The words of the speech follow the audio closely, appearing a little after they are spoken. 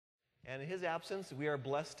And in his absence, we are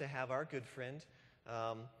blessed to have our good friend,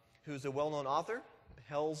 who's a well-known author,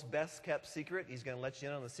 Hell's Best Kept Secret. He's going to let you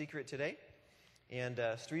in on the secret today. And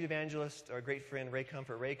street evangelist, our great friend, Ray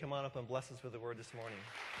Comfort. Ray, come on up and bless us with the word this morning.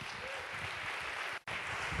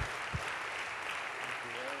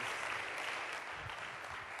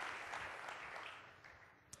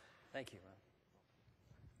 Thank you, Ron.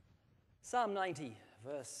 Psalm 90,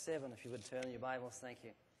 verse 7, if you would turn in your Bibles, thank you.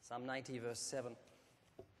 Psalm 90, verse 7.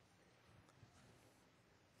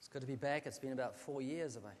 It's good to be back. It's been about 4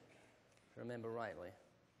 years, if I remember rightly.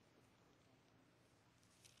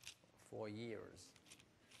 4 years.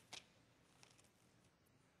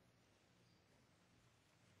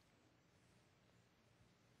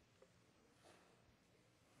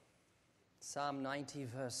 Psalm 90,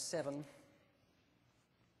 verse 7.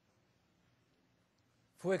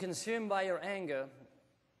 For we're consumed by your anger,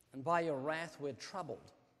 and by your wrath we're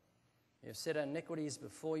troubled. You have set our iniquities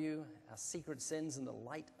before you, our secret sins in the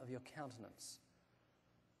light of your countenance.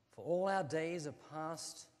 For all our days are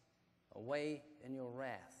passed away in your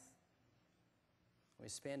wrath. We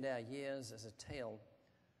spend our years as a tale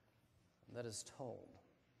that is told.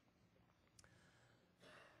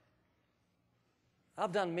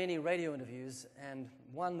 I've done many radio interviews, and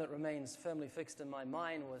one that remains firmly fixed in my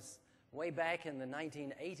mind was way back in the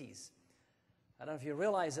 1980s. I don't know if you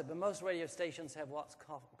realize it, but most radio stations have what's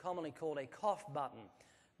commonly called a cough button.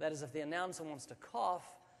 That is, if the announcer wants to cough,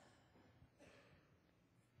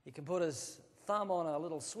 he can put his thumb on a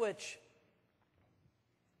little switch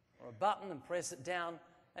or a button and press it down,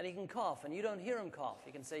 and he can cough, and you don't hear him cough.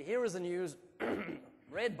 You can say, here is the news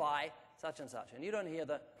read by such and such, and you don't hear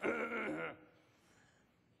the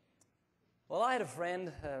Well, I had a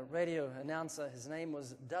friend, a radio announcer. His name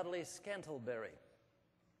was Dudley Scantlebury.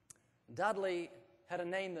 Dudley had a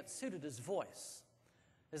name that suited his voice.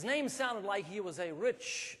 His name sounded like he was a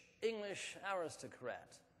rich English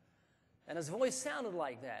aristocrat, and his voice sounded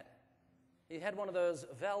like that. He had one of those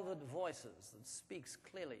velvet voices that speaks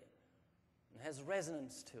clearly and has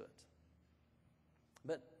resonance to it.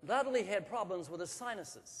 But Dudley had problems with his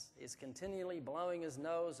sinuses. He's continually blowing his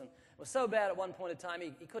nose, and it was so bad at one point in time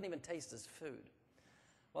he couldn't even taste his food.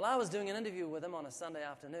 Well, I was doing an interview with him on a Sunday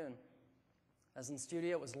afternoon. I was in the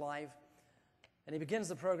studio, it was live, and he begins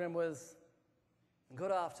the program with,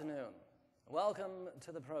 "Good afternoon. Welcome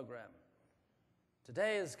to the program.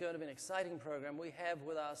 Today is going to be an exciting program. We have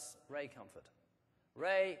with us Ray Comfort.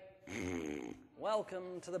 Ray,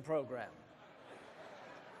 welcome to the program."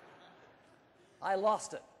 I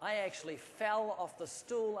lost it. I actually fell off the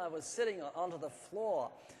stool I was sitting on onto the floor.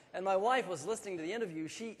 And my wife was listening to the interview.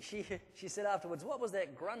 She said afterwards, "What was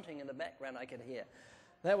that grunting in the background I could hear?"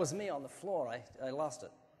 That was me on the floor. I lost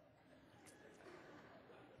it.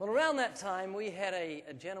 Well, around that time, we had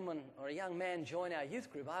a gentleman or a young man join our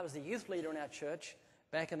youth group. I was the youth leader in our church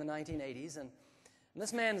back in the 1980s. And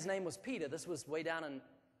this man's name was Peter. This was way down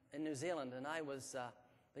in New Zealand. And I was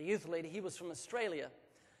the youth leader. He was from Australia.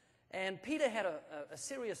 And Peter had a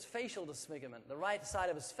serious facial disfigurement. The right side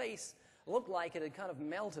of his face looked like it had kind of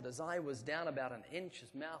melted. His eye was down about an inch.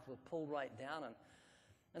 His mouth was pulled right down.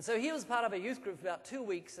 And so he was part of a youth group for about 2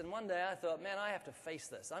 weeks. And one day I thought, man, I have to face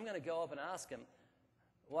this. I'm going to go up and ask him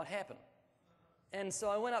what happened. And so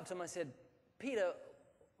I went up to him. I said, "Peter,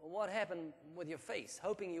 what happened with your face?"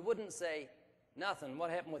 Hoping he wouldn't say, "Nothing. What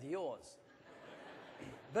happened with yours?"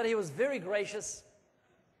 But he was very gracious.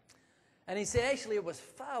 And he said, actually, it was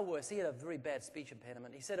far worse. He had a very bad speech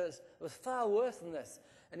impediment. He said it was far worse than this.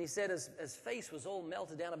 And he said his face was all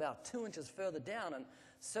melted down about 2 inches further down, and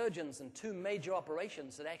surgeons and 2 major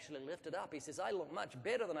operations had actually lifted up. He says, "I look much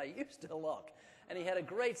better than I used to look." And he had a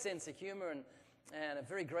great sense of humor and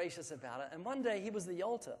very gracious about it. And one day he was at the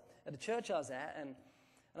altar at the church I was at, and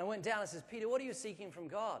I went down and says, "Peter, what are you seeking from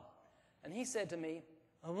God?" And he said to me,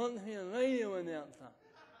 "I want to be a radio announcer."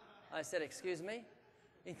 I said, "Excuse me?"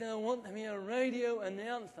 He said, "I want to be a radio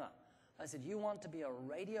announcer." I said, "You want to be a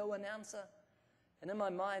radio announcer?" And in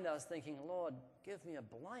my mind, I was thinking, Lord, give me a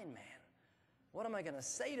blind man. What am I going to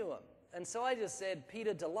say to him? And so I just said,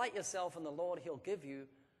 "Peter, delight yourself in the Lord. He'll give you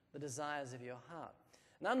the desires of your heart."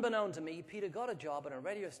 And unbeknown to me, Peter got a job at a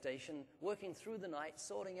radio station, working through the night,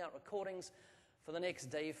 sorting out recordings for the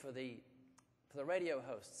next day for the radio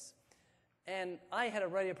hosts. And I had a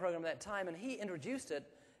radio program at that time, and he introduced it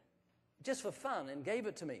just for fun and gave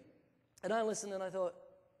it to me. And I listened and I thought,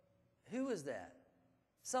 who is that?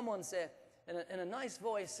 Someone said, in a nice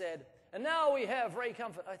voice said, "And now we have Ray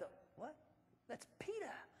Comfort." I thought, what? That's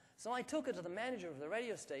Peter. So I took it to the manager of the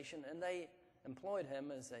radio station, and they employed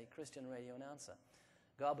him as a Christian radio announcer.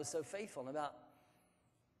 God was so faithful. And about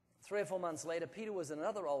 3 or 4 months later, Peter was at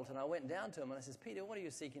another altar, and I went down to him, and I says, Peter, what are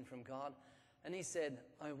you seeking from God? And he said,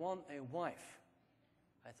 I want a wife.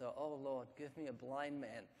 I thought, oh, Lord, give me a blind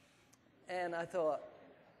man. And I thought,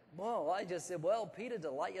 well, I just said, well, Peter,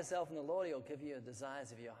 delight yourself in the Lord. He'll give you the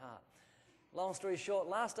desires of your heart. Long story short,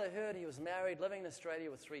 last I heard, he was married, living in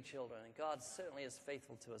Australia with 3 children, and God certainly is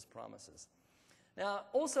faithful to his promises. Now,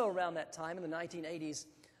 also around that time, in the 1980s,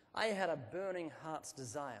 I had a burning heart's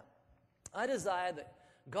desire. I desired that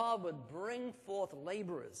God would bring forth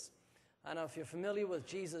laborers. I don't know if you're familiar with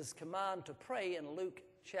Jesus' command to pray in Luke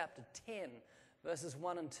chapter 10, verses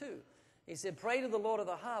 1 and 2. He said, pray to the Lord of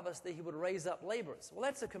the harvest that he would raise up laborers. Well,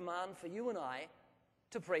 that's a command for you and I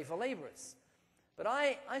to pray for laborers. But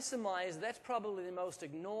I surmise that's probably the most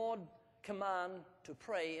ignored command to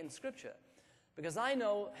pray in Scripture, because I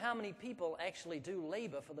know how many people actually do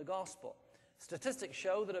labor for the gospel. Statistics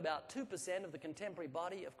show that about 2% of the contemporary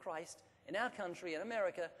body of Christ in our country, in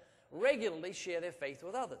America, regularly share their faith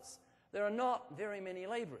with others. There are not very many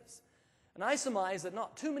laborers. And I surmise that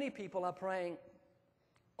not too many people are praying,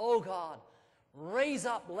 oh God, raise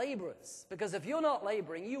up laborers. Because if you're not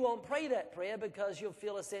laboring, you won't pray that prayer because you'll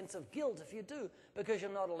feel a sense of guilt if you do, because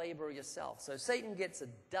you're not a laborer yourself. So Satan gets a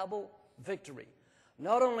double victory.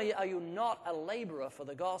 Not only are you not a laborer for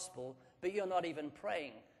the gospel, but you're not even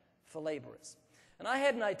praying for laborers. And I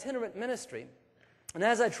had an itinerant ministry, and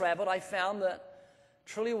as I traveled, I found that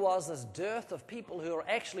truly was this dearth of people who are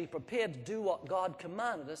actually prepared to do what God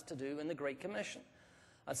commanded us to do in the Great Commission.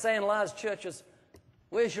 I'd say in large churches,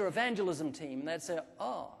 where's your evangelism team? And they'd say,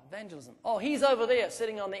 oh, evangelism. Oh, he's over there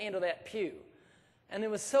sitting on the end of that pew. And there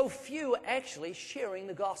were so few actually sharing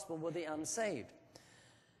the gospel with the unsaved.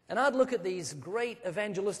 And I'd look at these great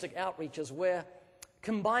evangelistic outreaches where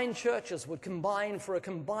combined churches would combine for a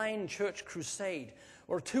combined church crusade,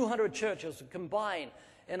 or 200 churches would combine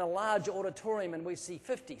in a large auditorium, and we see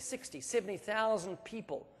 50, 60, 70,000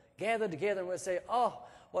 people gathered together, and we'd say, oh,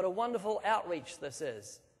 what a wonderful outreach this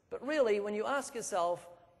is. But really, when you ask yourself,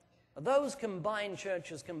 are those combined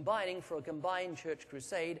churches combining for a combined church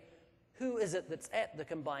crusade, who is it that's at the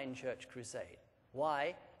combined church crusade?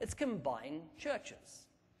 Why? It's combined churches.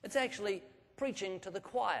 It's actually preaching to the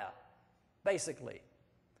choir, basically.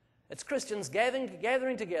 It's Christians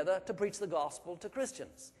gathering together to preach the gospel to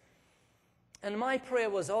Christians. And my prayer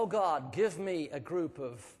was, oh God, give me a group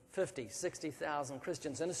of 50, 60,000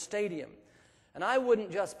 Christians in a stadium. And I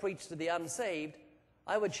wouldn't just preach to the unsaved.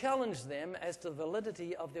 I would challenge them as to the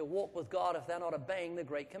validity of their walk with God if they're not obeying the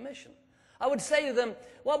Great Commission. I would say to them,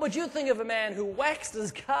 what would you think of a man who waxed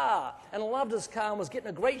his car and loved his car and was getting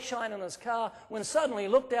a great shine on his car when suddenly he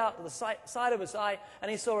looked out to the side of his eye and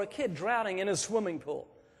he saw a kid drowning in his swimming pool?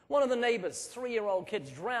 One of the neighbors, 3-year-old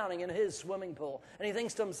kid's drowning in his swimming pool. And he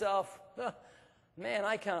thinks to himself, man,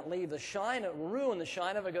 I can't leave the shine. It will ruin the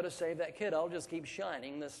shine if I go to save that kid. I'll just keep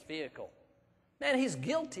shining this vehicle. Man, he's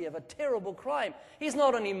guilty of a terrible crime. He's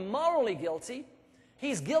not only morally guilty,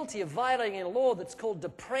 he's guilty of violating a law that's called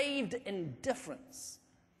depraved indifference.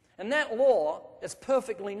 And that law is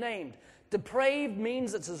perfectly named. Depraved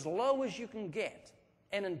means it's as low as you can get,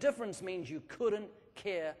 and indifference means you couldn't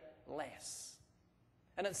care less.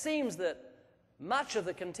 And it seems that much of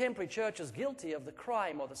the contemporary church is guilty of the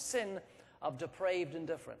crime or the sin of depraved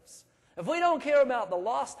indifference. If we don't care about the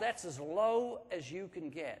lost, that's as low as you can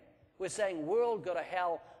get. We're saying, world, go to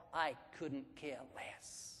hell, I couldn't care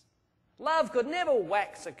less. Love could never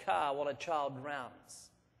wax a car while a child drowns.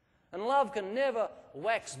 And love can never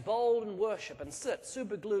wax bold in worship and sit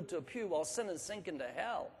superglued to a pew while sinners sink into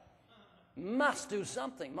hell. Must do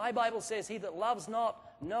something. My Bible says, he that loves not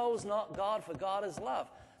knows not God, for God is love.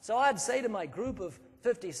 So I'd say to my group of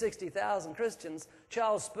 50, 60,000 Christians,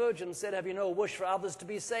 Charles Spurgeon said, have you no wish for others to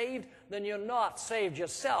be saved? Then you're not saved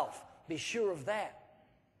yourself. Be sure of that.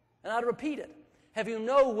 And I'd repeat it. Have you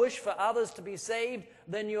no wish for others to be saved?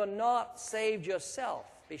 Then you're not saved yourself.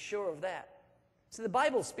 Be sure of that. See, the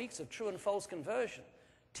Bible speaks of true and false conversion.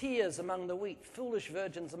 Tears among the wheat, foolish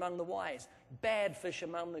virgins among the wise, bad fish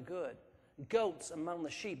among the good, goats among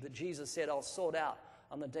the sheep that Jesus said, I'll sort out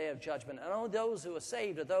on the day of judgment. And only those who are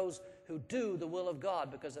saved are those who do the will of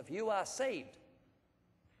God. Because if you are saved,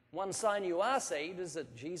 one sign you are saved is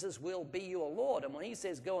that Jesus will be your Lord. And when he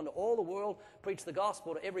says go into all the world, preach the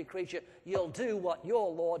gospel to every creature, you'll do what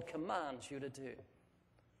your Lord commands you to do.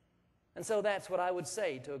 And so that's what I would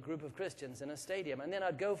say to a group of Christians in a stadium. And then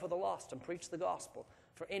I'd go for the lost and preach the gospel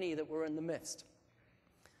for any that were in the midst.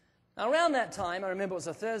 Now around that time, I remember it was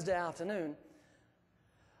a Thursday afternoon,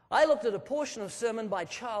 I looked at a portion of sermon by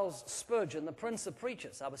Charles Spurgeon, the Prince of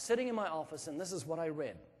Preachers. I was sitting in my office and this is what I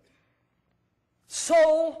read.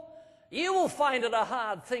 Soul, you will find it a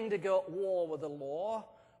hard thing to go at war with the law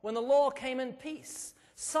when the law came in peace.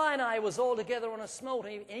 Sinai was altogether on a smote,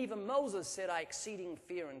 and even Moses said, I exceeding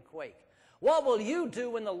fear and quake. What will you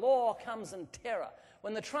do when the law comes in terror?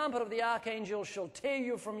 When the trumpet of the archangel shall tear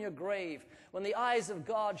you from your grave, when the eyes of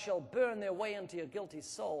God shall burn their way into your guilty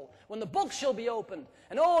soul, when the book shall be opened,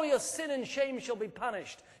 and all your sin and shame shall be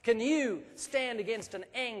punished, can you stand against an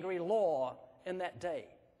angry law in that day?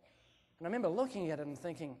 And I remember looking at it and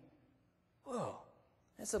thinking, whoa,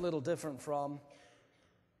 that's a little different from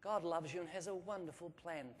God loves you and has a wonderful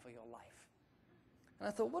plan for your life. And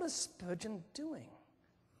I thought, what is Spurgeon doing?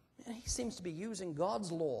 And he seems to be using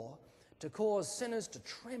God's law to cause sinners to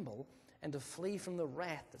tremble and to flee from the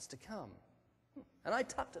wrath that's to come. And I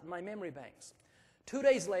tucked it in my memory banks. 2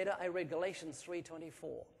 days later, I read Galatians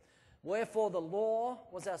 3:24. Wherefore the law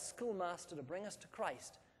was our schoolmaster to bring us to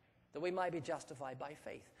Christ, that we might be justified by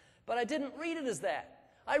faith. But I didn't read it as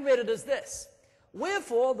that. I read it as this.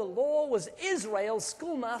 Wherefore the law was Israel's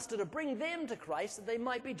schoolmaster to bring them to Christ, that they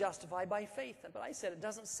might be justified by faith. But I said it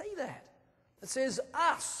doesn't say that. It says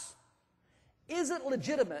us. Is it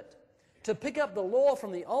legitimate to pick up the law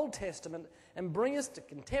from the Old Testament and bring us to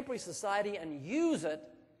contemporary society and use it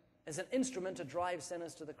as an instrument to drive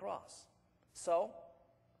sinners to the cross? So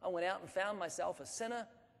I went out and found myself a sinner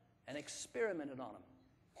and experimented on him.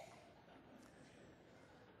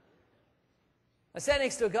 I sat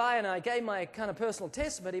next to a guy and I gave my kind of personal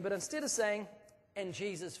testimony, but instead of saying, and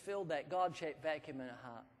Jesus filled that God-shaped vacuum in her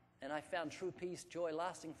heart, and I found true peace, joy,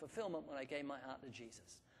 lasting fulfillment when I gave my heart to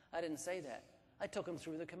Jesus. I didn't say that. I took him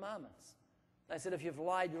through the commandments. I said, if you've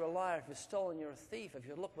lied, you're a liar. If you've stolen, you're a thief. If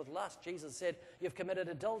you look with lust, Jesus said, you've committed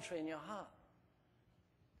adultery in your heart.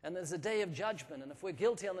 And there's a day of judgment, and if we're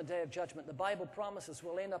guilty on the day of judgment, the Bible promises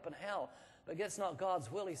we'll end up in hell. But it's not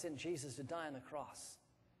God's will. He sent Jesus to die on the cross,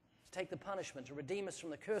 to take the punishment, to redeem us from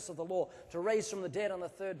the curse of the law, to raise from the dead on the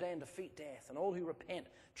third day and defeat death. And all who repent,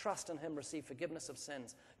 trust in him, receive forgiveness of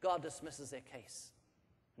sins. God dismisses their case,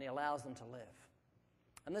 and he allows them to live.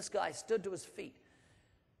 And this guy stood to his feet,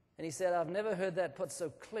 and he said, I've never heard that put so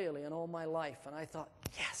clearly in all my life. And I thought,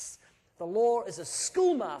 yes, the law is a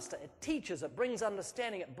schoolmaster. It teaches, it brings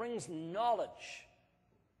understanding, it brings knowledge.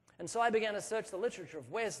 And so I began to search the literature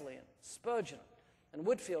of Wesley and Spurgeon and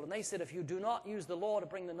Whitfield, and they said, if you do not use the law to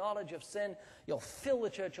bring the knowledge of sin, you'll fill the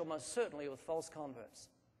church almost certainly with false converts.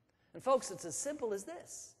 And folks, it's as simple as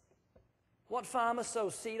this. What farmer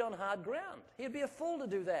sows seed on hard ground? He'd be a fool to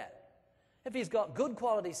do that. If he's got good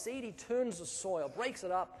quality seed, he turns the soil, breaks it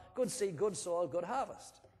up, good seed, good soil, good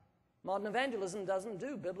harvest. Modern evangelism doesn't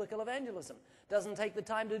do biblical evangelism, doesn't take the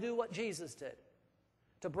time to do what Jesus did,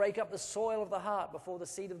 to break up the soil of the heart before the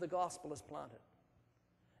seed of the gospel is planted.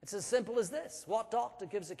 It's as simple as this. What doctor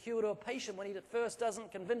gives a cure to a patient when he at first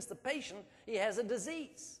doesn't convince the patient he has a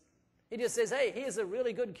disease? He just says, hey, here's a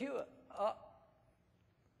really good cure. The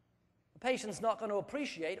patient's not going to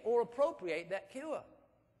appreciate or appropriate that cure.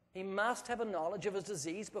 He must have a knowledge of his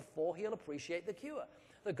disease before he'll appreciate the cure.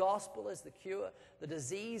 The gospel is the cure, the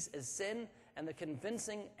disease is sin, and the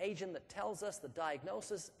convincing agent that tells us the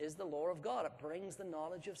diagnosis is the law of God. It brings the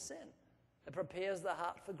knowledge of sin. It prepares the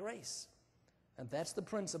heart for grace. And that's the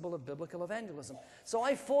principle of biblical evangelism. So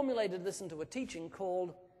I formulated this into a teaching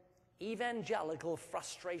called Evangelical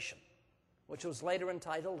Frustration, which was later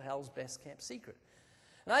entitled Hell's Best Kept Secret.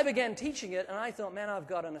 And I began teaching it, and I thought, man, I've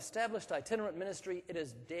got an established itinerant ministry. It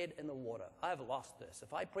is dead in the water. I've lost this.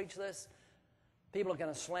 If I preach this, people are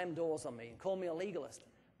going to slam doors on me and call me a legalist.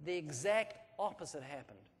 The exact opposite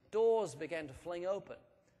happened. Doors began to fling open.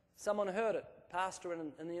 Someone heard it, pastor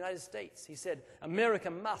in the United States. He said,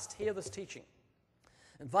 America must hear this teaching.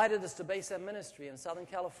 Invited us to base our ministry in Southern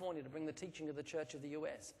California to bring the teaching of the Church of the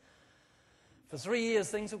U.S. For 3 years,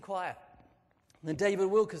 things were quiet. Then David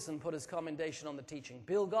Wilkerson put his commendation on the teaching.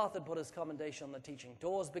 Bill Gothard put his commendation on the teaching.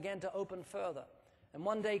 Doors began to open further. And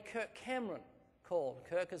one day, Kirk Cameron called.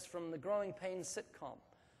 Kirk is from the Growing Pains sitcom.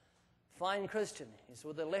 Fine Christian. He's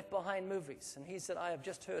with the Left Behind movies. And he said, I have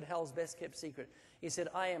just heard Hell's Best Kept Secret. He said,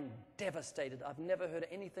 I am devastated. I've never heard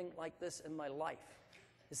anything like this in my life.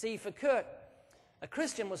 You see, for Kirk, a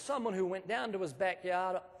Christian was someone who went down to his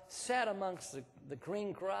backyard, sat amongst the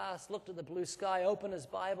green grass, looked at the blue sky, opened his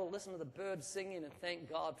Bible, listened to the birds singing, and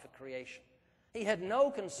thanked God for creation. He had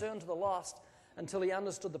no concern to the lost until he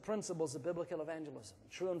understood the principles of biblical evangelism,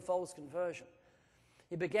 true and false conversion.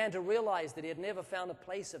 He began to realize that he had never found a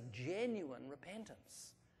place of genuine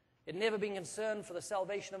repentance. He had never been concerned for the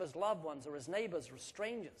salvation of his loved ones or his neighbors or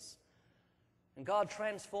strangers. And God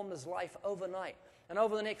transformed his life overnight. And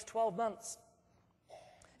over the next 12 months,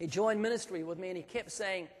 he joined ministry with me, and he kept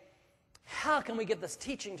saying, how can we get this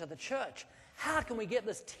teaching to the church? How can we get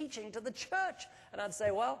this teaching to the church? And I'd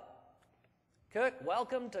say, well, Kirk,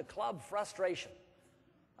 welcome to Club Frustration.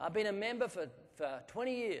 I've been a member for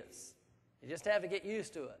 20 years. You just have to get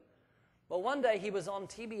used to it. Well, one day he was on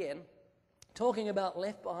TBN talking about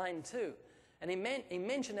Left Behind 2, and he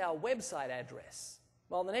mentioned our website address.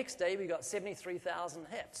 Well, the next day we got 73,000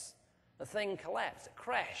 hits. The thing collapsed. It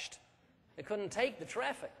crashed. It couldn't take the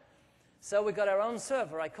traffic. So we got our own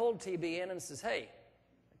server. I called TBN and says, hey,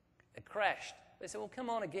 it crashed. They said, well, come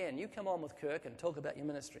on again. You come on with Kirk and talk about your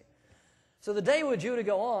ministry. So the day we were due to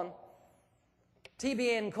go on,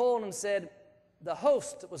 TBN called and said, the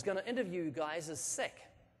host that was going to interview you guys is sick.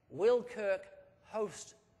 Will Kirk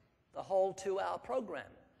host the whole 2-hour program?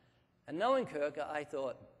 And knowing Kirk, I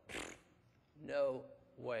thought, no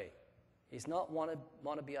way. He's not want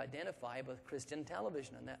to be identified with Christian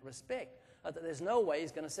television in that respect. I thought, there's no way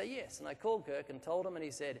he's going to say yes. And I called Kirk and told him, and he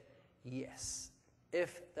said, yes,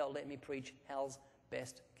 if they'll let me preach hell's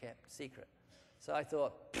best kept secret. So I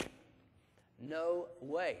thought, no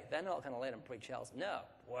way. They're not going to let him preach hell's. No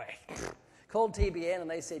way. Called TBN, and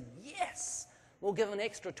they said, yes, we'll give him an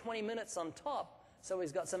extra 20 minutes on top, so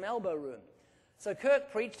he's got some elbow room. So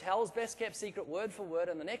Kirk preached hell's best kept secret word for word,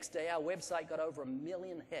 and the next day our website got over 1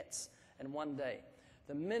 million hits in one day.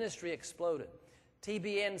 The ministry exploded.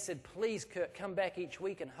 TBN said, please, Kirk, come back each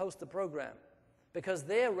week and host the program, because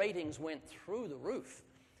their ratings went through the roof.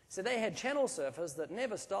 So they had channel surfers that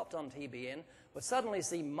never stopped on TBN, would suddenly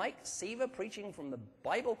see Mike Seaver preaching from the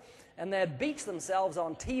Bible, and they'd beach themselves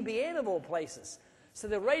on TBN of all places. So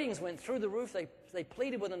the ratings went through the roof. They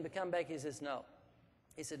pleaded with him to come back. He says, no.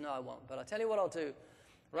 He said, no, I won't. But I'll tell you what I'll do.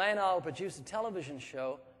 Ray and I will produce a television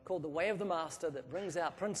show called The Way of the Master that brings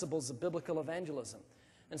out principles of biblical evangelism.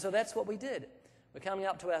 And so that's what we did. We're coming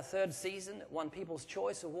up to our 3rd season. It won People's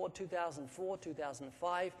Choice Award 2004,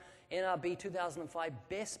 2005, NRB 2005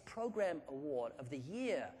 Best Program Award of the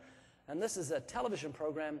Year. And this is a television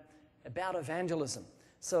program about evangelism.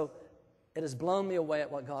 So it has blown me away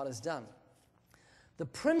at what God has done. The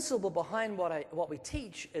principle behind what we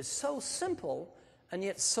teach is so simple and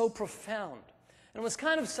yet so profound. And it was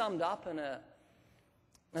kind of summed up in a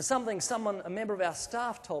member of our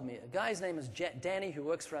staff told me. A guy's name is Danny, who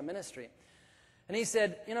works for our ministry. And he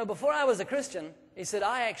said, you know, before I was a Christian, he said,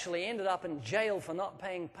 I actually ended up in jail for not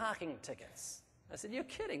paying parking tickets. I said, you're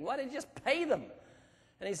kidding. Why didn't you just pay them?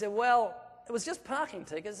 And he said, well, it was just parking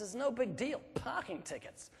tickets. It's no big deal. Parking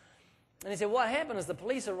tickets. And he said, what happened is the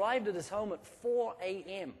police arrived at his home at 4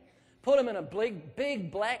 a.m., put him in a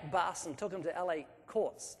big black bus and took him to L.A.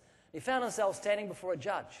 courts. He found himself standing before a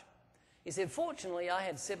judge. He said, fortunately, I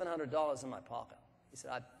had $700 in my pocket. He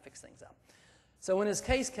said, I'd fix things up. So when his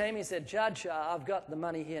case came, he said, Judge, I've got the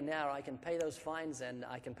money here now. I can pay those fines and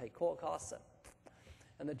I can pay court costs.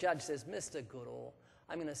 And the judge says, Mr. Goodall,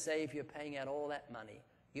 I'm going to save you paying out all that money.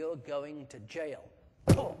 You're going to jail.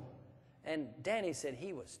 Oh. And Danny said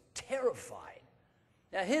he was terrified.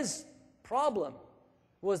 Now, his problem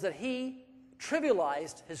was that he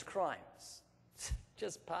trivialized his crimes,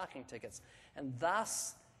 just parking tickets, and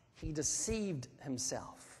thus he deceived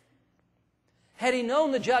himself. Had he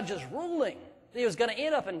known the judge's ruling that he was going to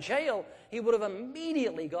end up in jail, he would have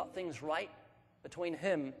immediately got things right between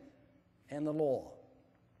him and the law.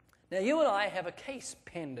 Now, you and I have a case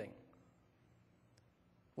pending.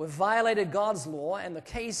 We've violated God's law, and the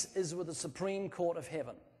case is with the Supreme Court of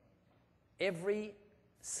Heaven. Every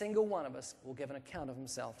single one of us will give an account of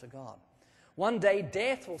himself to God. One day,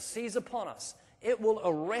 death will seize upon us. It will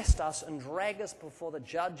arrest us and drag us before the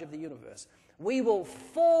judge of the universe. We will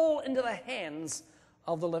fall into the hands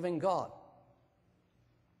of the living God.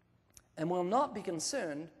 And we'll not be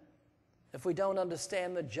concerned if we don't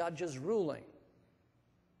understand the judge's ruling.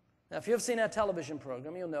 Now, if you've seen our television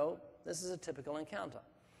program, you'll know this is a typical encounter.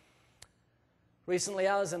 Recently,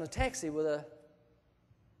 I was in a taxi with a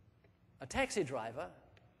taxi driver,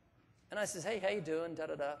 and I says, hey, how you doing,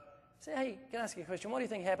 da-da-da. I say, hey, can I ask you a question? What do you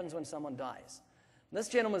think happens when someone dies? And this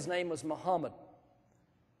gentleman's name was Muhammad,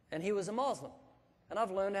 and he was a Muslim. And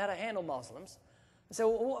I've learned how to handle Muslims. So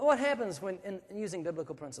what happens when, in using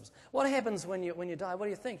biblical principles, what happens when you die? What do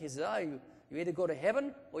you think? He says, you either go to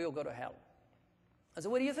heaven or you'll go to hell. I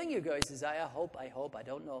said, where do you think you go? He says, I hope, I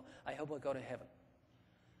don't know. I hope I'll go to heaven.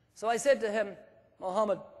 So I said to him,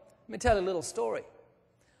 Muhammad, let me tell you a little story.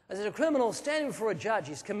 I said, a criminal standing before a judge,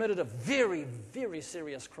 he's committed a very, very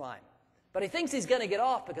serious crime. But he thinks he's going to get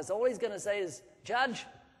off because all he's going to say is, Judge,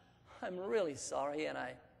 I'm really sorry and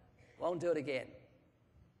I won't do it again.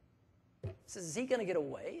 He says, is he going to get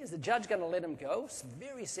away? Is the judge going to let him go? It's a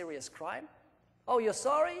very serious crime. Oh, you're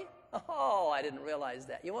sorry? Oh, I didn't realize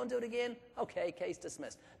that. You won't do it again? Okay, case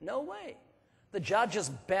dismissed. No way. The judge is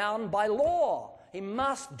bound by law. He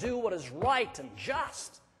must do what is right and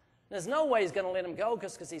just. There's no way he's going to let him go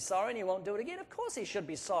because he's sorry and he won't do it again. Of course he should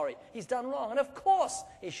be sorry. He's done wrong. And of course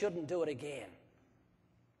he shouldn't do it again.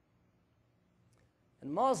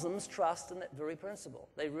 And Muslims trust in that very principle.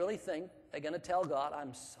 They really think they're going to tell God,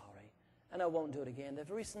 I'm sorry, and I won't do it again. They're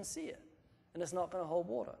very sincere, and it's not going to hold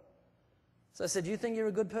water. So I said, do you think you're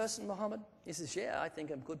a good person, Muhammad? He says, yeah, I think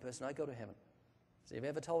I'm a good person. I go to heaven. I said, have you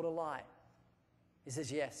ever told a lie? He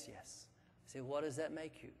says, yes, yes. I said, what does that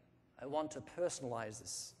make you? I want to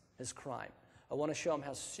personalize his crime. I want to show him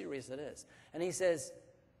how serious it is. And he says,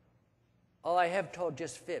 oh, I have told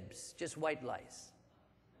just fibs, just white lies.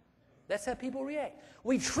 That's how people react.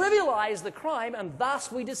 We trivialize the crime, and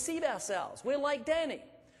thus we deceive ourselves. We're like Danny,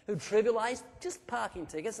 who trivialized just parking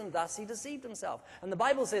tickets, and thus he deceived himself. And the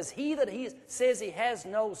Bible says, he that says he has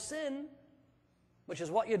no sin, which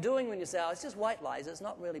is what you're doing when you say, oh, it's just white lies, it's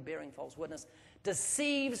not really bearing false witness,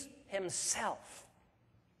 deceives himself.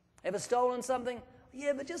 Ever stolen something?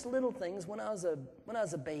 Yeah, but just little things when I was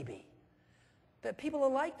a baby. But people are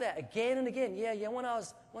like that again and again. Yeah, when I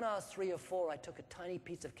was 3 or 4, I took a tiny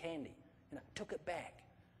piece of candy. Took it back.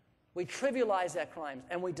 We trivialize our crimes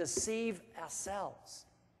and we deceive ourselves.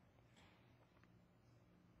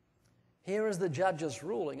 Here is the judge's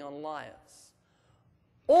ruling on liars.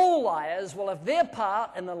 All liars will have their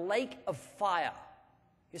part in the lake of fire.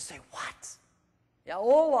 You say, what? Yeah,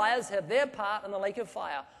 all liars have their part in the lake of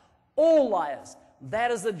fire. All liars.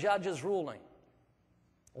 That is the judge's ruling.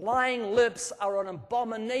 Lying lips are an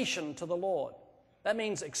abomination to the Lord. That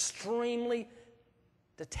means extremely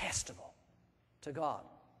detestable to God.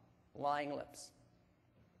 Lying lips.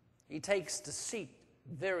 He takes deceit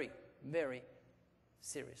very, very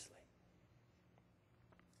seriously.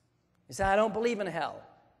 You say, I don't believe in hell.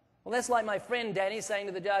 Well, that's like my friend Danny saying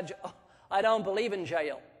to the judge, oh, I don't believe in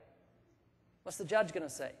jail. What's the judge going to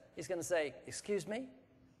say? He's going to say, excuse me?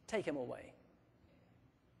 Take him away.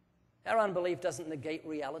 Our unbelief doesn't negate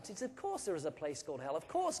realities. Of course there is a place called hell. Of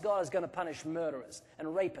course God is going to punish murderers and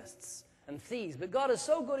rapists and thieves. But God is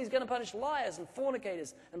so good, he's going to punish liars and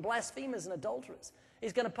fornicators and blasphemers and adulterers.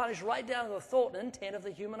 He's going to punish right down to the thought and intent of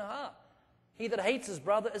the human heart. He that hates his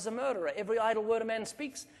brother is a murderer. Every idle word a man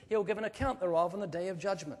speaks, he'll give an account thereof on the day of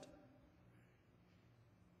judgment.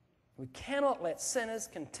 We cannot let sinners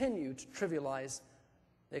continue to trivialize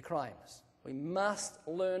their crimes. We must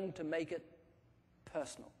learn to make it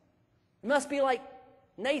personal. We must be like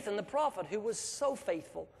Nathan the prophet, who was so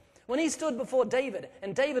faithful. When he stood before David,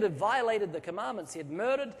 and David had violated the commandments, he had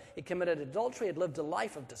murdered, he committed adultery, he had lived a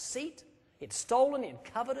life of deceit, he had stolen, he had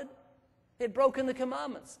coveted, he had broken the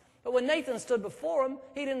commandments. But when Nathan stood before him,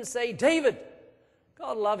 he didn't say, David,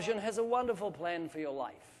 God loves you and has a wonderful plan for your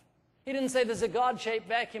life. He didn't say there's a God-shaped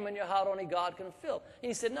vacuum in your heart only God can fill. And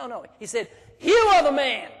he said, no. He said, you are the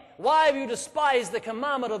man. Why have you despised the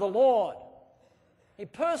commandment of the Lord? He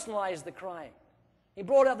personalized the crime. He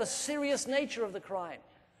brought out the serious nature of the crime.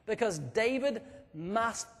 Because David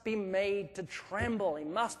must be made to tremble. He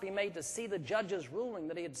must be made to see the judge's ruling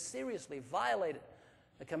that he had seriously violated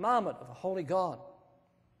the commandment of a holy God.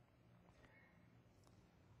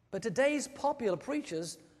 But today's popular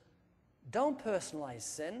preachers don't personalize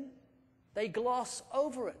sin. They gloss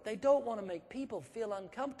over it. They don't want to make people feel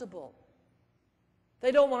uncomfortable.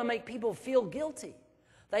 They don't want to make people feel guilty.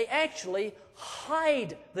 They actually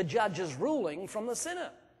hide the judge's ruling from the sinner.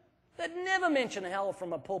 They'd never mention hell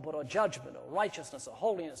from a pulpit or judgment or righteousness or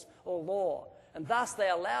holiness or law. And thus they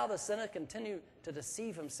allow the sinner to continue to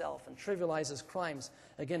deceive himself and trivialize his crimes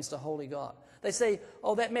against a holy God. They say,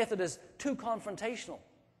 oh, that method is too confrontational.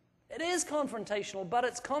 It is confrontational, but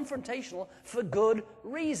it's confrontational for good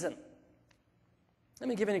reason. Let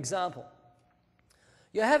me give you an example.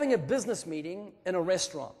 You're having a business meeting in a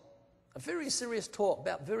restaurant, a very serious talk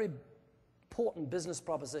about very important business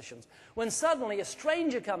propositions, when suddenly a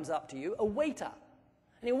stranger comes up to you, a waiter,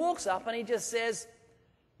 and he walks up and he just says,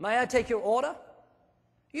 may I take your order?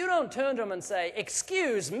 You don't turn to him and say,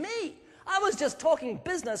 excuse me, I was just talking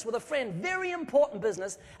business with a friend, very important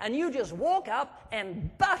business, and you just walk up and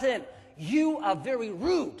butt in. You are very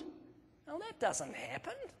rude. Now that doesn't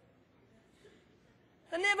happen.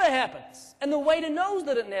 It never happens. And the waiter knows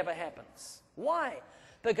that it never happens. Why?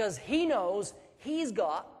 Because he knows he's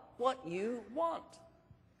got what you want.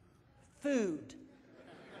 Food.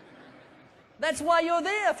 That's why you're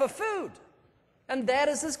there, for food. And that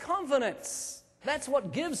is his confidence. That's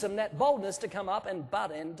what gives him that boldness to come up and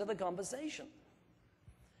butt into the conversation.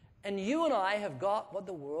 And you and I have got what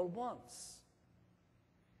the world wants.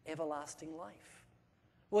 Everlasting life.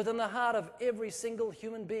 Within the heart of every single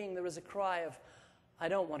human being there is a cry of, I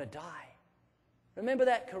don't want to die. Remember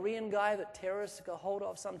that Korean guy that terrorists got hold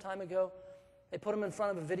of some time ago? They put him in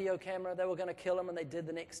front of a video camera. They were going to kill him, and they did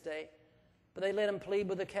the next day. But they let him plead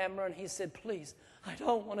with the camera, and he said, please, I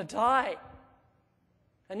don't want to die.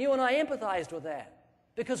 And you and I empathized with that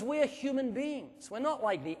because we're human beings. We're not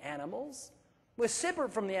like the animals. We're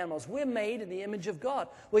separate from the animals. We're made in the image of God.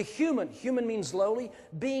 We're human. Human means lowly.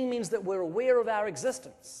 Being means that we're aware of our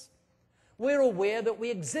existence. We're aware that we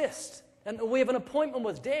exist and that we have an appointment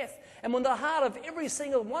with death. And when the heart of every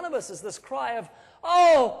single one of us is this cry of,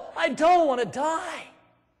 oh, I don't want to die.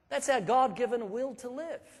 That's our God-given will to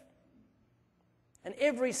live. And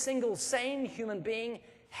every single sane human being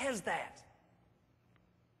has that.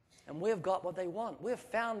 And we've got what they want. We've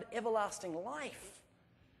found everlasting life.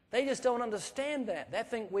 They just don't understand that. They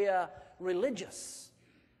think we are religious.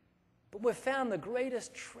 But we've found the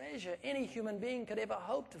greatest treasure any human being could ever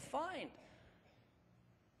hope to find.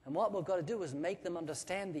 And what we've got to do is make them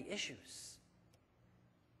understand the issues.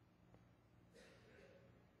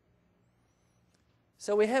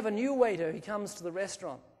 So we have a new waiter. He comes to the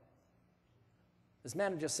restaurant. His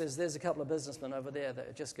manager says, there's a couple of businessmen over there that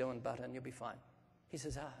are just going butter and you'll be fine. He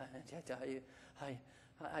says,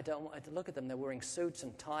 I don't want to look at them. They're wearing suits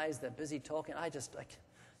and ties. They're busy talking.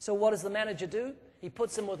 So what does the manager do? He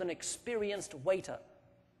puts him with an experienced waiter.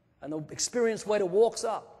 And the experienced waiter walks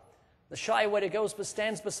up. The shy waiter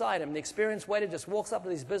stands beside him. The experienced waiter just walks up to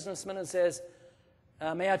these businessmen and says,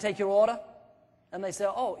 may I take your order? And they say,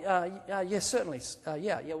 yes, certainly.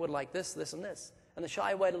 Yeah, would like this, this, and this. And the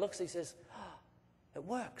shy waiter looks, he says, it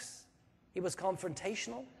works. He was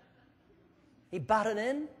confrontational. He butted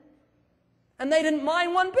in. And they didn't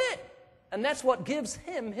mind one bit. And that's what gives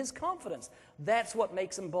him his confidence. That's what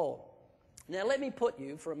makes him bold. Now let me put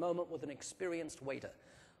you for a moment with an experienced waiter.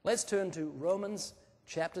 Let's turn to Romans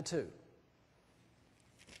chapter 2.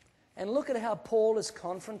 And look at how Paul is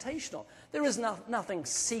confrontational. There is nothing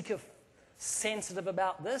seeker-sensitive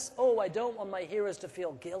about this. Oh, I don't want my hearers to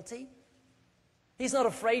feel guilty. He's not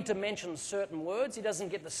afraid to mention certain words. He doesn't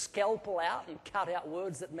get the scalpel out and cut out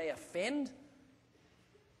words that may offend.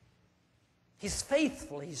 He's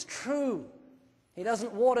faithful. He's true. He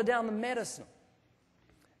doesn't water down the medicine.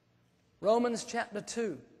 Romans chapter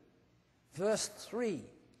 2, verse 3.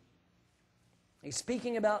 He's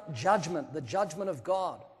speaking about judgment, the judgment of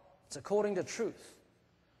God. It's according to truth.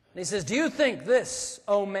 And he says, do you think this,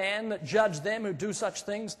 O man, that judge them who do such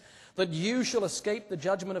things, that you shall escape the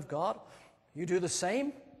judgment of God? You do the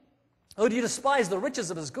same? Or do you despise the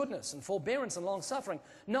riches of his goodness and forbearance and long-suffering,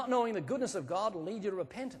 not knowing the goodness of God will lead you to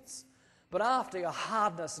repentance? But after your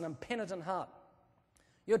hardness and impenitent heart,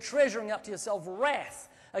 you're treasuring up to yourself wrath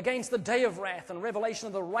against the day of wrath and revelation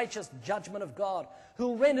of the righteous judgment of God, who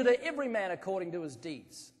will render to every man according to his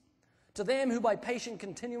deeds. To them who by patient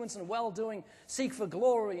continuance and well-doing seek for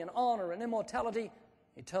glory and honor and immortality,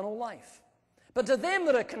 eternal life. But to them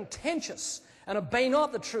that are contentious and obey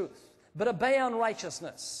not the truth, but obey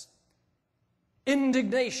unrighteousness,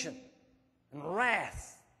 indignation and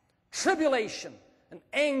wrath, tribulation and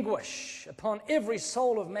anguish upon every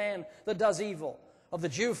soul of man that does evil, of the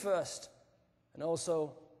Jew first, and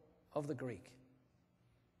also of the Greek.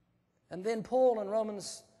 And then Paul in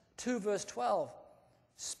Romans 2 verse 12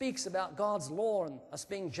 speaks about God's law and us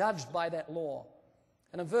being judged by that law.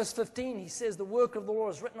 And in verse 15 he says the work of the law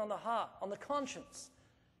is written on the heart, on the conscience.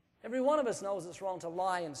 Every one of us knows it's wrong to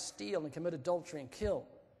lie and steal and commit adultery and kill.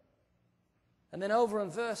 And then over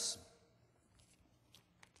in verse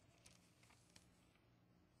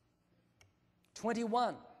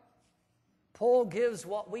 21, Paul gives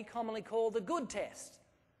what we commonly call the good test.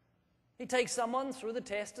 He takes someone through the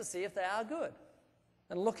test to see if they are good.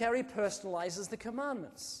 And look how he personalizes the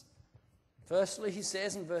commandments. Firstly, he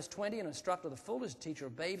says in verse 20, an instructor of the foolish, teacher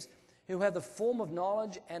of babes, who have the form of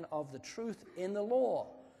knowledge and of the truth in the law.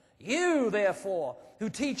 You, therefore, who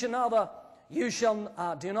teach another, you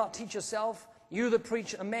shall do not teach yourself. You that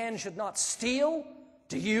preach a man should not steal.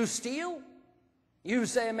 Do you steal? You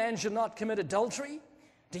say a man should not commit adultery.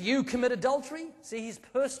 Do you commit adultery? See, he's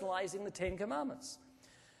personalizing the 10 Commandments.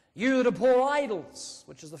 You that abhor idols,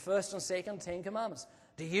 which is the first and second 10 Commandments.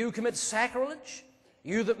 Do you commit sacrilege?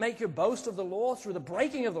 You that make your boast of the law, through the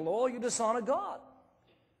breaking of the law, you dishonor God.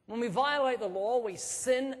 When we violate the law, we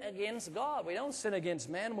sin against God. We don't sin against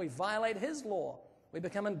man, we violate his law. We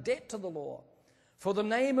become in debt to the law. For the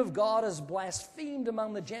name of God is blasphemed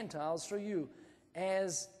among the Gentiles through you,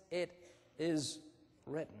 as it is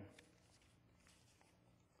written.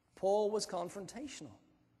 Paul was confrontational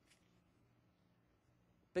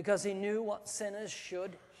because he knew what sinners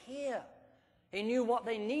should hear. He knew what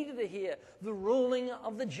they needed to hear, the ruling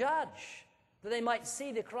of the judge, that they might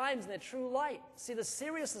see their crimes in their true light, see the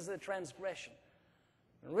seriousness of their transgression,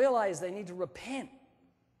 and realize they need to repent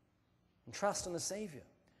and trust in the Savior.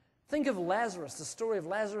 Think of Lazarus, the story of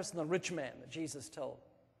Lazarus and the rich man that Jesus told.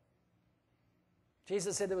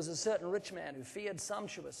 Jesus said there was a certain rich man who fared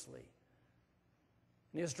sumptuously.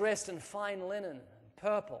 And he was dressed in fine linen and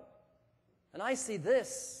purple. And I see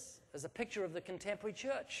this as a picture of the contemporary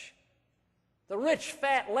church. The rich,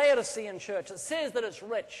 fat Laodicean church that says that it's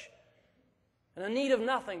rich and in need of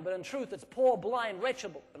nothing, but in truth it's poor, blind,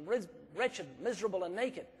 wretched, miserable, and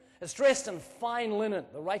naked. It's dressed in fine linen,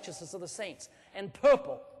 the righteousness of the saints, and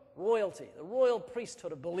purple, royalty, the royal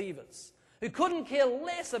priesthood of believers, who couldn't care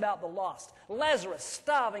less about the lost. Lazarus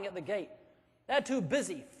starving at the gate. They're too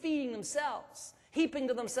busy feeding themselves, heaping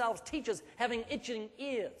to themselves teachers having itching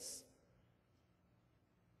ears.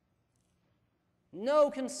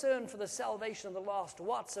 No concern for the salvation of the lost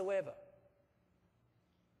whatsoever.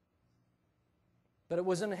 But it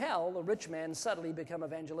was in hell the rich man suddenly became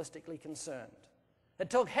evangelistically concerned. It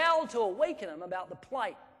took hell to awaken him about the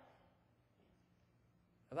plight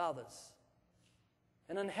of others.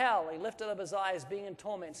 And in hell, he lifted up his eyes, being in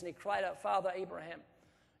torments, and he cried out, Father Abraham,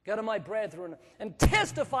 go to my brethren and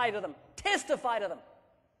testify to them. Testify to them.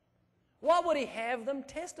 What would he have them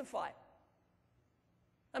testify?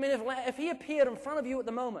 I mean, if he appeared in front of you at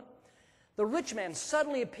the moment, the rich man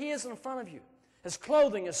suddenly appears in front of you. His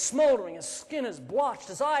clothing is smoldering, his skin is blotched,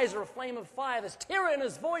 his eyes are a flame of fire, there's terror in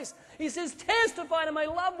his voice. He says, testify to my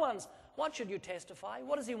loved ones. What should you testify?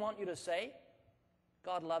 What does he want you to say?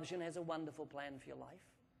 God loves you and has a wonderful plan for your life.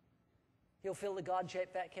 He'll fill the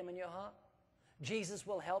God-shaped vacuum in your heart. Jesus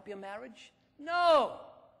will help your marriage. No.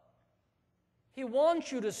 He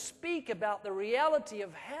wants you to speak about the reality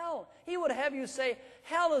of hell. He would have you say,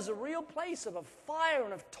 hell is a real place of fire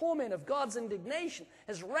and of torment, of God's indignation,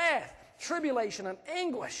 His wrath, tribulation, and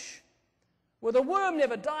anguish, where the worm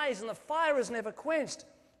never dies and the fire is never quenched.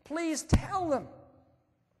 Please tell them.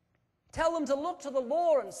 Tell them to look to the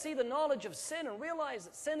law and see the knowledge of sin and realize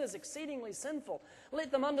that sin is exceedingly sinful.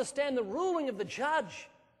 Let them understand the ruling of the judge.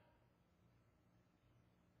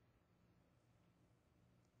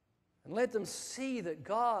 And let them see that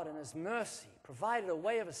God in His mercy provided a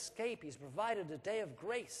way of escape. He's provided a day of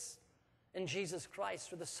grace in Jesus Christ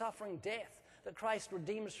through the suffering death that Christ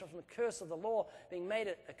redeems from the curse of the law, being made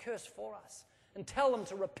a curse for us. And tell them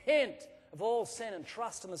to repent of all sin and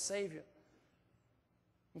trust in the Savior.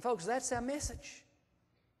 And folks, that's our message.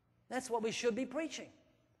 That's what we should be preaching.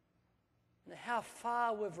 And how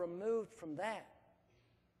far we've removed from that.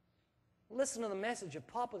 Listen to the message of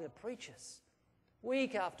popular preachers.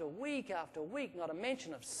 Week after week after week, not a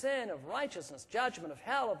mention of sin, of righteousness, judgment, of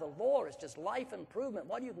hell, of the law. It's just life improvement,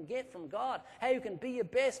 what you can get from God, how you can be your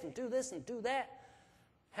best and do this and do that.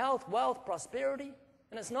 Health, wealth, prosperity.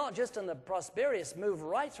 And it's not just in the prosperity, it's moved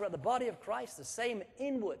right throughout the body of Christ, the same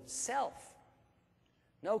inward self.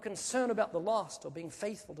 No concern about the lost or being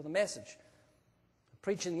faithful to the message.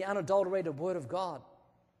 Preaching the unadulterated Word of God.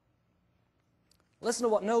 Listen to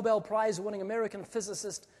what Nobel Prize-winning American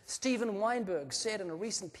physicist Steven Weinberg said in a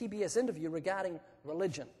recent PBS interview regarding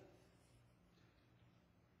religion.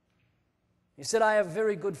 He said, I have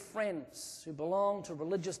very good friends who belong to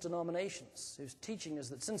religious denominations whose teaching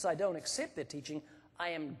is that since I don't accept their teaching, I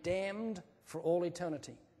am damned for all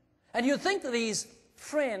eternity. And you'd think that these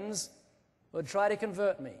friends would try to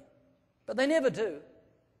convert me, but they never do.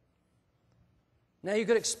 Now, you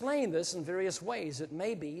could explain this in various ways. It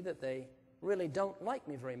may be that they really don't like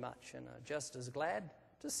me very much and are just as glad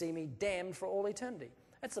to see me damned for all eternity.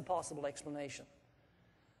 That's a possible explanation.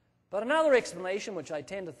 But another explanation, which I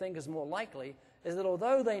tend to think is more likely, is that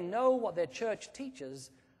although they know what their church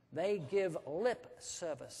teaches, they give lip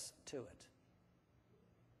service to it.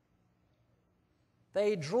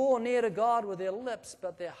 They draw near to God with their lips,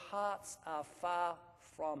 but their hearts are far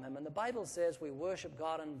from Him. And the Bible says we worship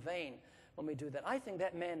God in vain when we do that. I think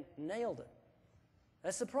that man nailed it.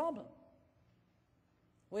 That's the problem.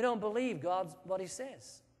 We don't believe God's what He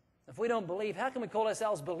says. If we don't believe, how can we call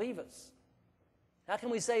ourselves believers? How can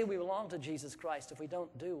we say we belong to Jesus Christ if we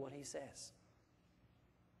don't do what He says?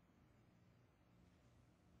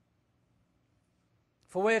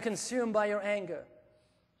 For we are consumed by your anger,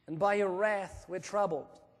 and by your wrath we're troubled.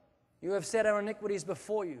 You have set our iniquities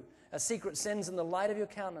before you, our secret sins in the light of your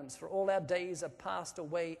countenance, for all our days are passed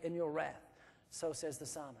away in your wrath. So says the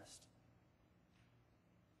psalmist.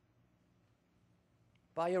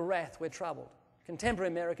 By your wrath we're troubled.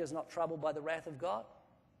 Contemporary America is not troubled by the wrath of God.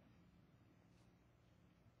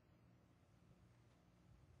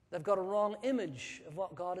 They've got a wrong image of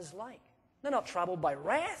what God is like. They're not troubled by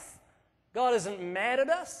wrath. God isn't mad at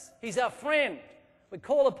us. He's our friend. We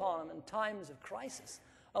call upon Him in times of crisis.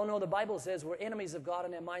 Oh no, the Bible says we're enemies of God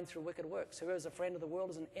in our mind through wicked works. Whoever is a friend of the world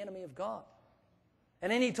is an enemy of God.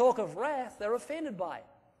 And any talk of wrath, they're offended by it.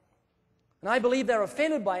 And I believe they're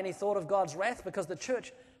offended by any thought of God's wrath because the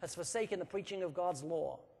church has forsaken the preaching of God's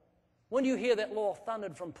law. When do you hear that law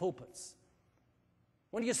thundered from pulpits?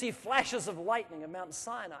 When do you see flashes of lightning at Mount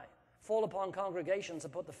Sinai fall upon congregations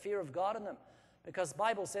and put the fear of God in them? Because the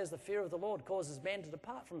Bible says the fear of the Lord causes men to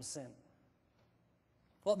depart from sin.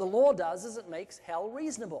 What the law does is it makes hell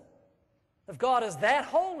reasonable. If God is that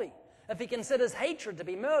holy, if he considers hatred to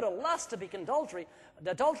be murder, lust to be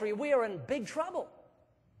adultery, we are in big trouble.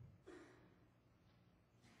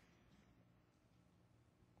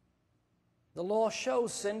 The law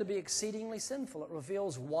shows sin to be exceedingly sinful. It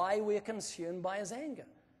reveals why we are consumed by his anger.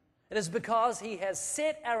 It is because he has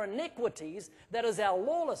set our iniquities, that is our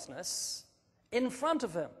lawlessness, in front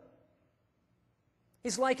of him.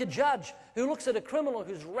 He's like a judge who looks at a criminal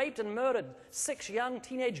who's raped and murdered 6 young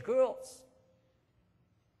teenage girls.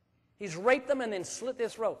 He's raped them and then slit their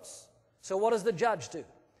throats. So what does the judge do?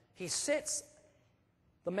 He sets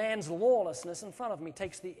the man's lawlessness in front of him. He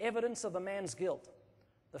takes the evidence of the man's guilt,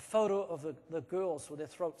 the photo of the girls with their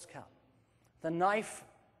throats cut, the knife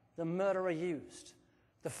the murderer used,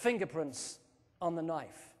 the fingerprints on the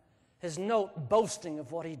knife, his note boasting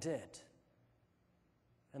of what he did.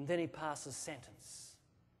 And then he passes sentence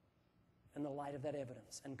in the light of that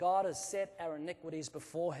evidence. And God has set our iniquities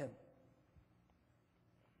before him.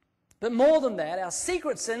 But more than that, our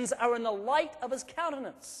secret sins are in the light of his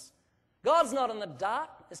countenance. God's not in the dark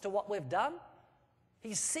as to what we've done.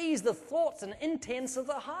 He sees the thoughts and intents of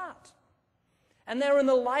the heart. And they're in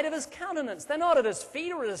the light of his countenance. They're not at his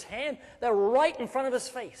feet or at his hand. They're right in front of his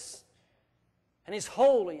face. And he's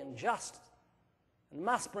holy and just and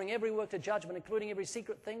must bring every work to judgment, including every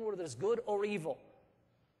secret thing, whether it's good or evil.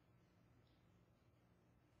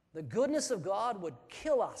 The goodness of God would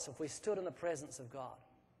kill us if we stood in the presence of God.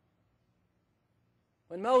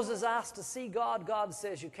 When Moses asked to see God, God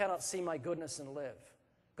says, "You cannot see my goodness and live."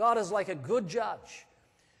 God is like a good judge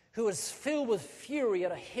who is filled with fury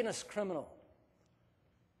at a heinous criminal.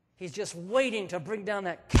 He's just waiting to bring down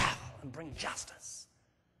that gavel and bring justice.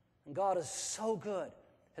 And God is so good,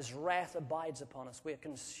 his wrath abides upon us. We are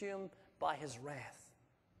consumed by his wrath.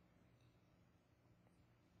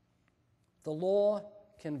 The law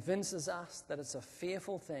convinces us that it's a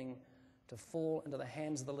fearful thing to fall into the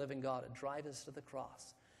hands of the living God. It drives us to the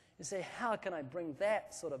cross. You say, how can I bring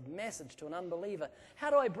that sort of message to an unbeliever? How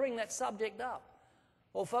do I bring that subject up?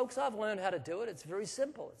 Well, folks, I've learned how to do it. It's very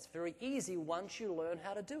simple. It's very easy once you learn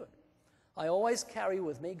how to do it. I always carry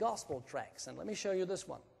with me gospel tracts, and let me show you this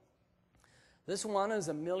one. This one is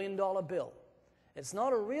 $1 million bill. It's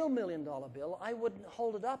not a real $1 million bill. I wouldn't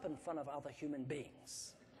hold it up in front of other human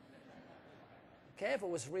beings. Okay, if it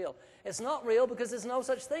was real. It's not real because there's no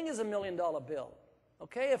such thing as $1 million bill.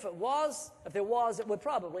 Okay, if there was, it would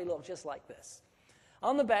probably look just like this.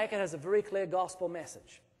 On the back, it has a very clear gospel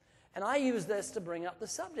message. And I use this to bring up the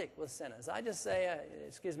subject with sinners. I just say,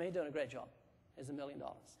 excuse me, you're doing a great job. Here's $1 million.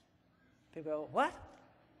 People go, what?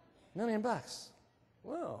 $1 million?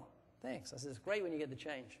 Whoa, thanks. I said, it's great when you get the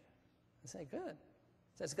change. I say, good.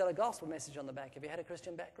 So it's got a gospel message on the back. Have you had a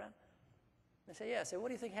Christian background? They say, yeah. I say, what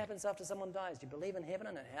do you think happens after someone dies? Do you believe in heaven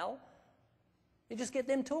and in hell? You just get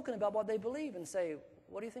them talking about what they believe and say,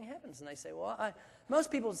 what do you think happens? And they say, well,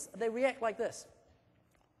 most people, they react like this.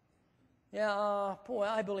 Yeah, boy,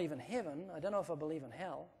 I believe in heaven. I don't know if I believe in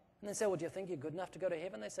hell. And they say, well, do you think you're good enough to go to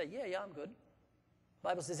heaven? They say, yeah, I'm good. The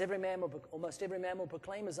Bible says almost every man will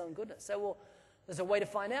proclaim his own goodness. So, well, there's a way to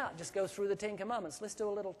find out. Just go through the 10 Commandments. Let's do a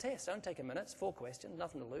little test. Don't take a minute. It's 4 questions.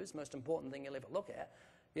 Nothing to lose. Most important thing you'll ever look at.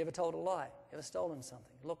 You ever told a lie? You ever stolen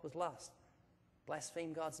something? Look with lust.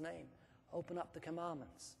 Blaspheme God's name. Open up the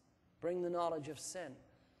commandments. Bring the knowledge of sin.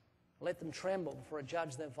 Let them tremble before a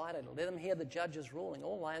judge they've violated. Let them hear the judge's ruling.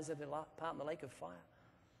 All liars have their part in the lake of fire.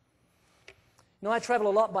 You know, I travel a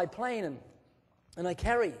lot by plane, and I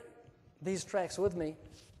carry these tracts with me.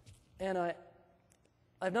 And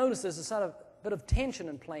I've noticed there's a sort of bit of tension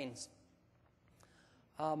in planes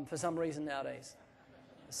for some reason nowadays.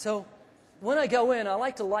 So when I go in, I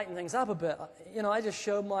like to lighten things up a bit. You know, I just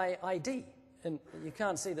show my ID. And you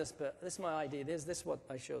can't see this, but this is my ID. This is what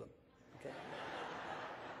I show them. Okay.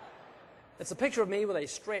 It's a picture of me with a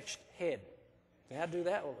stretched head. So how to do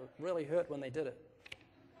that? Well, it really hurt when they did it.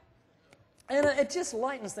 And it just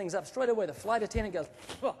lightens things up straight away. The flight attendant goes,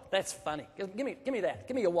 oh, that's funny. Give me that.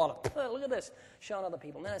 Give me your wallet. Oh, look at this. Showing other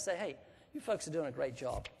people. And then I say, hey, you folks are doing a great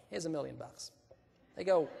job. Here's $1 million. They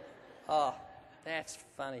go, oh, that's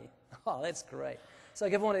funny. Oh, that's great. So I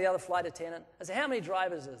give one to the other flight attendant. I say, how many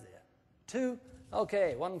drivers is there? 2.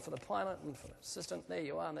 Okay, one for the pilot, one for the assistant. There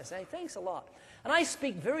you are. And they say, thanks a lot. And I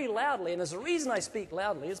speak very loudly, and there's a reason I speak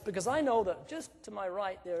loudly. It's because I know that just to my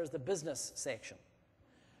right there is the business section.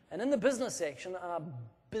 And in the business section are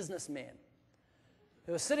businessmen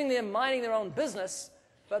who are sitting there minding their own business,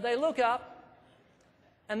 but they look up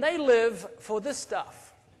and they live for this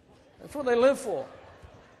stuff. That's what they live for,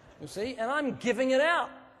 you see? And I'm giving it out.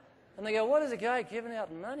 And they go, what is a guy giving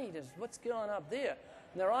out money? What's going up there?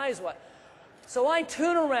 And their eyes wide. So I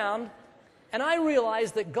turn around and I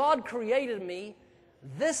realize that God created me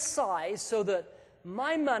this size so that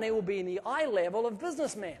my money will be in the eye level of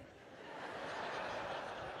businessmen.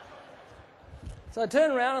 So I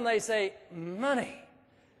turn around and they say, money.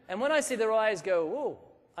 And when I see their eyes go, whoa,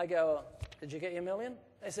 I go, did you get your million?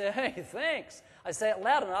 They say, hey, thanks. I say it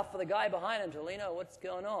loud enough for the guy behind him to know what's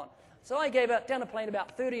going on. So I gave out down the plane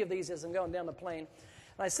about 30 of these as I'm going down the plane.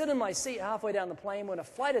 And I sit in my seat halfway down the plane when a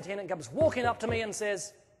flight attendant comes walking up to me and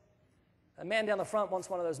says, a man down the front wants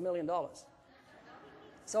one of those $1 million.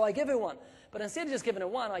 So I give her one. But instead of just giving her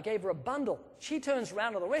one, I gave her a bundle. She turns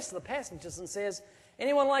around to the rest of the passengers and says,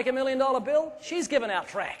 anyone like $1 million bill? She's giving out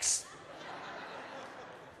tracts.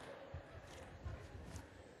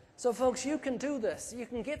 So folks, you can do this. You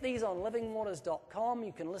can get these on livingwaters.com.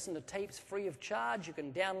 You can listen to tapes free of charge. You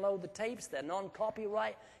can download the tapes. They're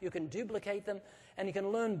non-copyright. You can duplicate them. And you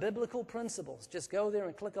can learn biblical principles. Just go there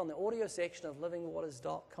and click on the audio section of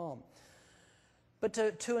livingwaters.com.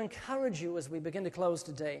 But to encourage you as we begin to close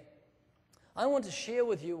today, I want to share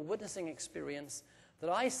with you a witnessing experience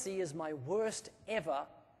that I see as my worst ever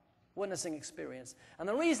witnessing experience. And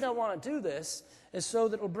the reason I want to do this is so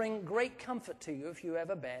that it will bring great comfort to you if you have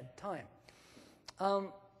a bad time.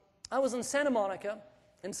 I was in Santa Monica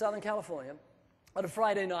in Southern California on a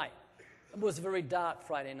Friday night. It was a very dark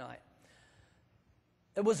Friday night.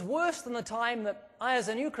 It was worse than the time that I, as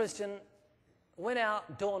a new Christian, went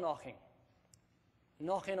out door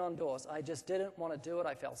knocking on doors. I just didn't want to do it.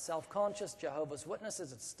 I felt self-conscious. Jehovah's Witnesses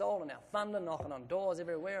had stolen our thunder, knocking on doors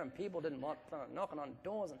everywhere, and people didn't want knocking on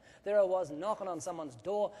doors. And there I was knocking on someone's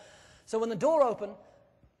door. So when the door opened,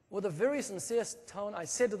 with a very sincere tone, I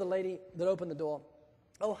said to the lady that opened the door,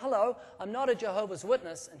 oh, hello, I'm not a Jehovah's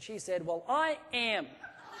Witness. And she said, well, I am.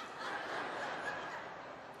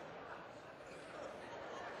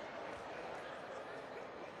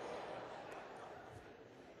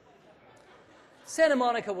 Santa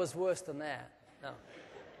Monica was worse than that. No.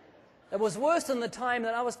 It was worse than the time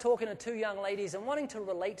that I was talking to two young ladies and wanting to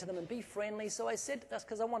relate to them and be friendly. So I said, that's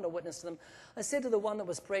because I wanted to witness to them. I said to the one that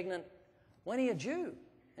was pregnant, when are you due?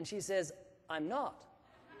 And she says, I'm not.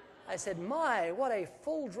 I said, my, what a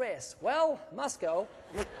full dress. Well, must go.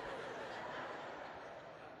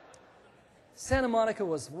 Santa Monica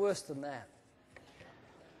was worse than that.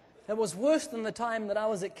 It was worse than the time that I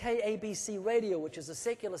was at KABC Radio, which is a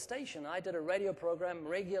secular station. I did a radio program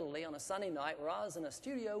regularly on a Sunday night where I was in a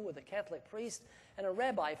studio with a Catholic priest and a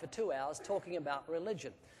rabbi for 2 hours talking about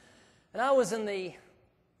religion. And I was in the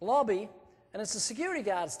lobby, and it's a security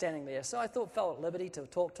guard standing there. So I felt at liberty to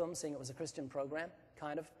talk to him, seeing it was a Christian program,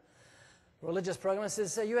 kind of religious program. I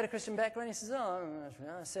says, so you had a Christian background? He says, oh.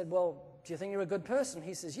 I said, well, do you think you're a good person?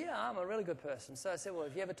 He says, yeah, I'm a really good person. So I said, well,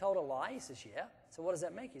 have you ever told a lie? He says, yeah. So what does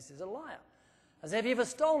that make you? He says, a liar. I said, have you ever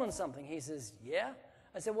stolen something? He says, yeah.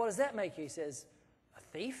 I said, what does that make you? He says, a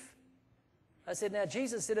thief. I said, now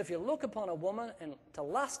Jesus said, if you look upon a woman and to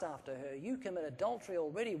lust after her, you commit adultery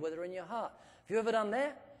already with her in your heart. Have you ever done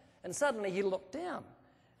that? And suddenly he looked down,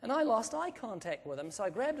 and I lost eye contact with him. So I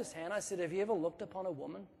grabbed his hand. I said, have you ever looked upon a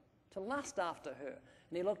woman to lust after her?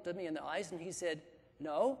 And he looked at me in the eyes and he said,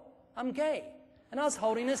 no, I'm gay. And I was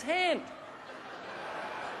holding his hand.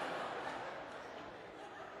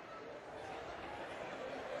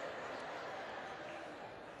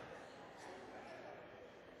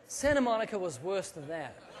 Santa Monica was worse than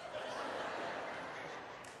that.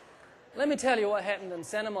 Let me tell you what happened in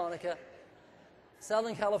Santa Monica,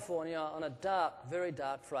 Southern California, on a dark, very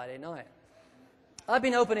dark Friday night. I've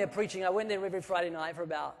been open air preaching. I went there every Friday night for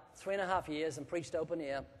about 3.5 years and preached open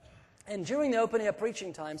air. And during the open air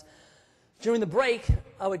preaching times, during the break,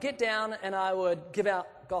 I would get down and I would give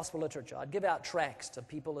out gospel literature. I'd give out tracts to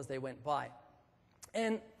people as they went by.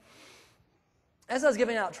 And as I was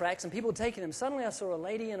giving out tracts and people were taking them, suddenly I saw a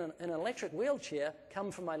lady in an electric wheelchair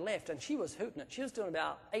come from my left, and she was hooting it. She was doing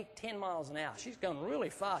about 8-10 miles an hour. She's going really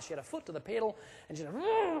fast. She had a foot to the pedal, and she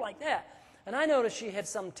went like that. And I noticed she had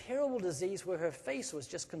some terrible disease where her face was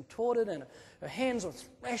just contorted and her hands were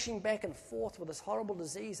thrashing back and forth with this horrible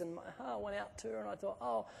disease. And my heart went out to her, and I thought,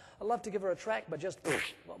 oh, I'd love to give her a tract, but just,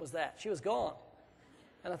 what was that? She was gone.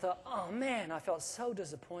 And I thought, oh, man, I felt so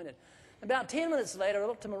disappointed. About 10 minutes later, I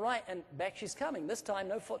look to my right, and back she's coming. This time,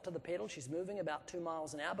 no foot to the pedal. She's moving about 2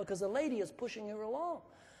 miles an hour because the lady is pushing her along.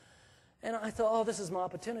 And I thought, oh, this is my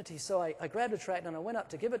opportunity. So I grabbed the tract, and I went up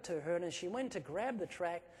to give it to her. And as she went to grab the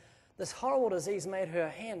tract, this horrible disease made her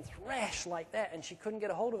hand thrash like that, and she couldn't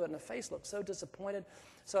get a hold of it, and her face looked so disappointed.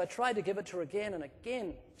 So I tried to give it to her again, and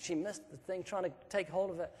again, she missed the thing, trying to take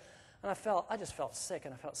hold of it. And I just felt sick,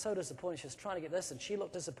 and I felt so disappointed. She was trying to get this, and she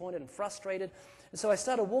looked disappointed and frustrated. And so I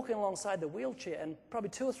started walking alongside the wheelchair, and probably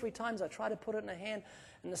 2 or 3 times I tried to put it in her hand,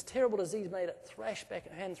 and this terrible disease made it thrash back,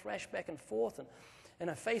 her hand thrash back and forth, and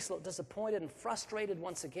her face looked disappointed and frustrated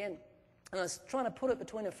once again. And I was trying to put it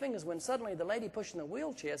between her fingers when suddenly the lady pushing the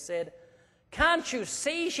wheelchair said, "Can't you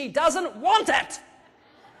see she doesn't want it?"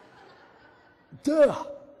 Duh.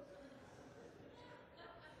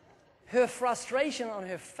 Her frustration on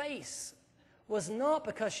her face was not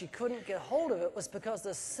because she couldn't get hold of it. It was because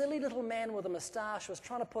this silly little man with a mustache was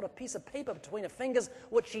trying to put a piece of paper between her fingers,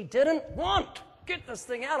 which she didn't want. Get this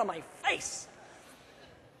thing out of my face.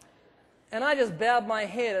 And I just bowed my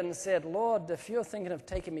head and said, "Lord, if you're thinking of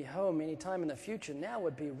taking me home any time in the future, now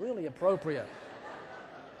would be really appropriate."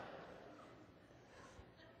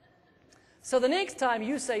 So the next time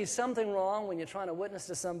you say something wrong when you're trying to witness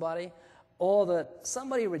to somebody, or that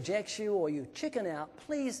somebody rejects you, or you chicken out,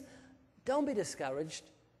 please don't be discouraged.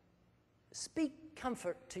 Speak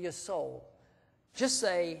comfort to your soul. Just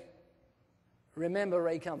say, "Remember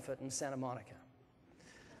Ray Comfort in Santa Monica."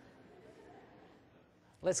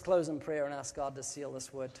 Let's close in prayer and ask God to seal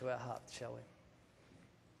this word to our hearts, shall we?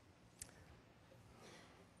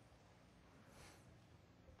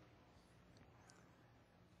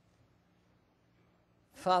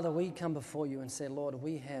 Father, we come before you and say, Lord,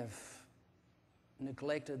 we have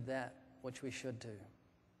neglected that which we should do.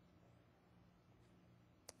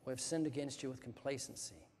 We've sinned against you with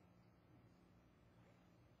complacency.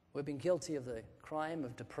 We've been guilty of the crime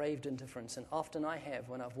of depraved indifference, and often I have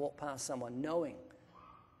when I've walked past someone knowing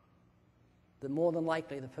that more than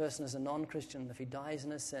likely the person is a non-Christian. If he dies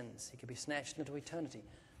in his sins, he could be snatched into eternity.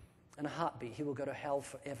 In a heartbeat, he will go to hell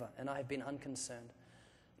forever, and I have been unconcerned.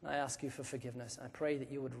 And I ask you for forgiveness. I pray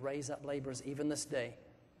that you would raise up laborers even this day.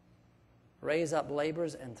 Raise up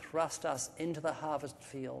laborers and thrust us into the harvest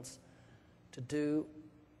fields to do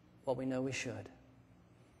what we know we should.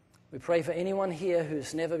 We pray for anyone here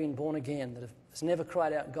who's never been born again, that has never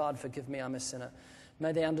cried out, "God, forgive me, I'm a sinner."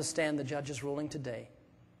 May they understand the judge's ruling today,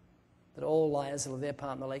 that all liars will have their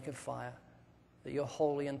part in the lake of fire, that you're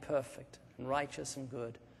holy and perfect and righteous and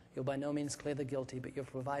good. You'll by no means clear the guilty, but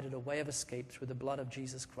you've provided a way of escape through the blood of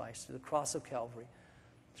Jesus Christ, through the cross of Calvary,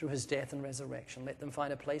 through his death and resurrection. Let them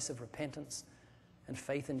find a place of repentance and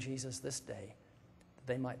faith in Jesus this day, that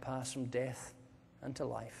they might pass from death unto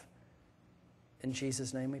life. In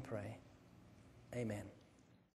Jesus' name we pray. Amen.